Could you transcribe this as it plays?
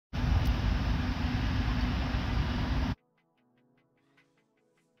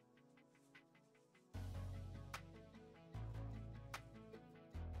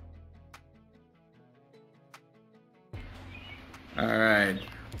Alright,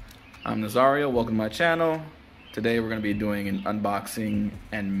 I'm Nazario, welcome to my channel. Today we're going to be doing an unboxing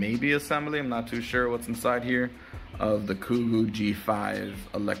and maybe assembly, I'm not too sure what's inside here, of the Kugoo G5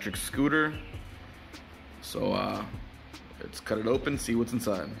 electric scooter. So let's cut it open, see what's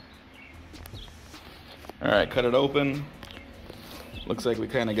inside. Alright, cut it open. Looks like we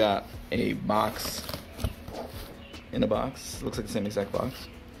kind of got a box in a box. Looks like the same exact box.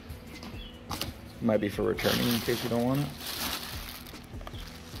 Might be for returning in case you don't want it.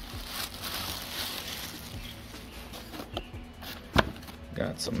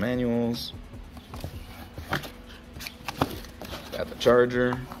 Got some manuals. Got the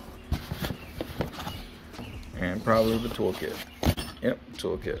charger. And probably the toolkit. Yep,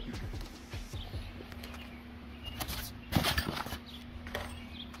 toolkit.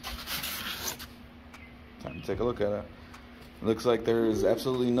 Time to take a look at it. Looks like there's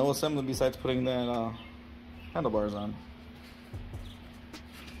absolutely no assembly besides putting that handlebars on.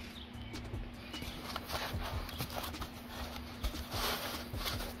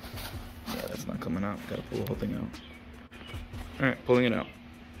 Yeah, that's not coming out. Gotta pull the whole thing out. Alright, pulling it out.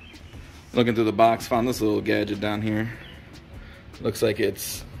 Looking through the box, found this little gadget down here. Looks like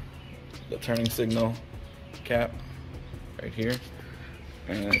it's the turning signal cap right here.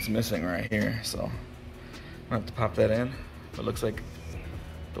 And it's missing right here, so I'll have to pop that in. It looks like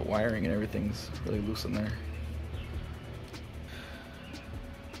the wiring and everything's really loose in there.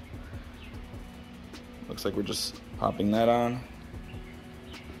 Looks like we're just popping that on.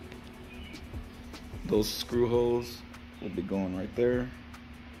 Those screw holes will be going right there.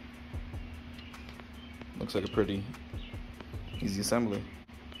 Looks like a pretty easy assembly.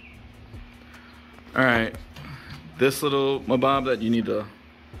 Alright, this little mabob that you need to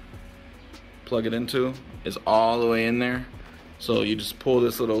plug it into is all the way in there. So you just pull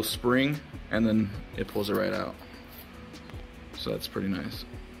this little spring and then it pulls it right out. So that's pretty nice.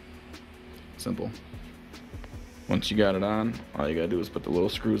 Simple. Once you got it on, all you gotta do is put the little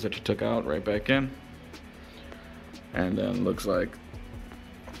screws that you took out right back in. And then looks like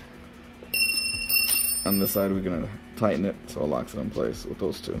on this side we're gonna tighten it so it locks it in place with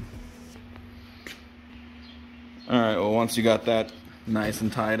those two. Alright, well once you got that nice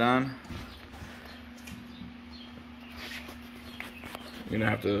and tied on, you're gonna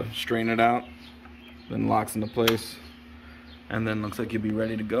have to straighten it out, then locks into place, and then looks like you'll be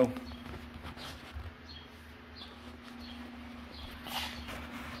ready to go.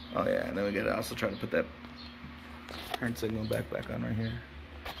 Oh yeah, and then we gotta also try to put that turn signal back on right here.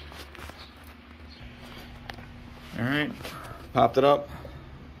 Alright, popped it up,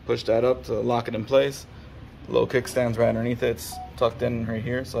 pushed that up to lock it in place. The little kickstand's right underneath it, it's tucked in right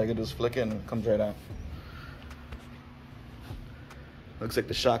here, so I can just flick it and it comes right out. Looks like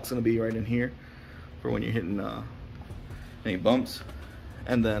the shock's gonna be right in here for when you're hitting any bumps.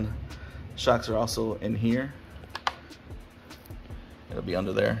 And then shocks are also in here. It'll be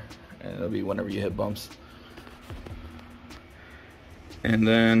under there, and it'll be whenever you hit bumps. And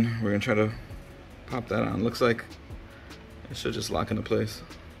then we're gonna try to pop that on. Looks like it should just lock into place.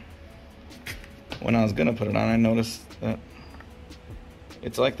 When I was gonna put it on, I noticed that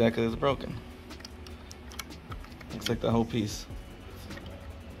it's like that because it's broken. Looks like the whole piece.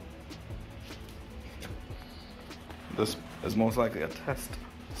 This is most likely a test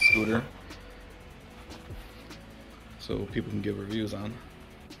scooter, so people can give reviews on.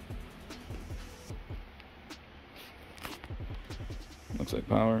 Looks like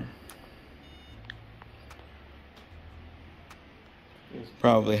power.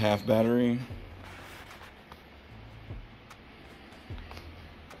 Probably half battery.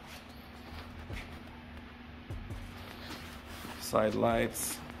 Side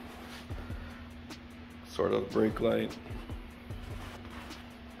lights. Sort of brake light.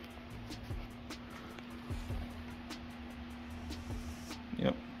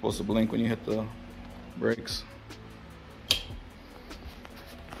 Yep, supposed to blink when you hit the brakes.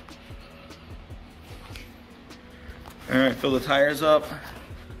 Alright, fill the tires up.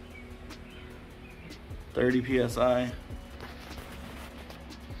 30 psi.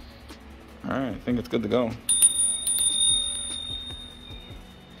 Alright, I think it's good to go.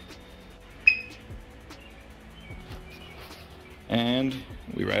 And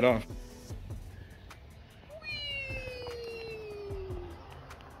we ride off.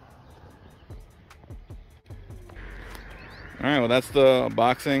 Alright, well that's the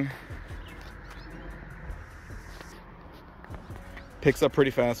unboxing. Picks up pretty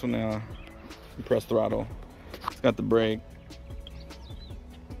fast when you press throttle. It's got the brake,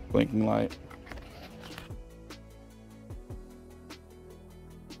 blinking light.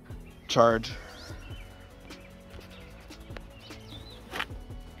 Charge.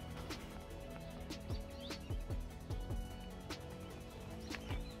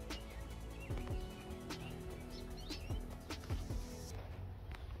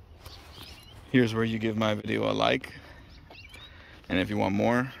 Here's where you give my video a like. And if you want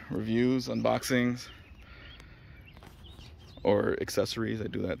more reviews, unboxings, or accessories, I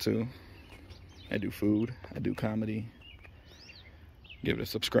do that too. I do food, I do comedy. Give it a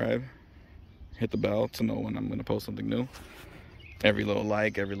subscribe. Hit the bell to know when I'm gonna post something new. Every little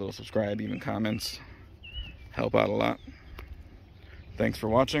like, every little subscribe, even comments help out a lot. Thanks for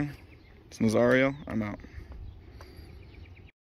watching. It's Nazario. I'm out.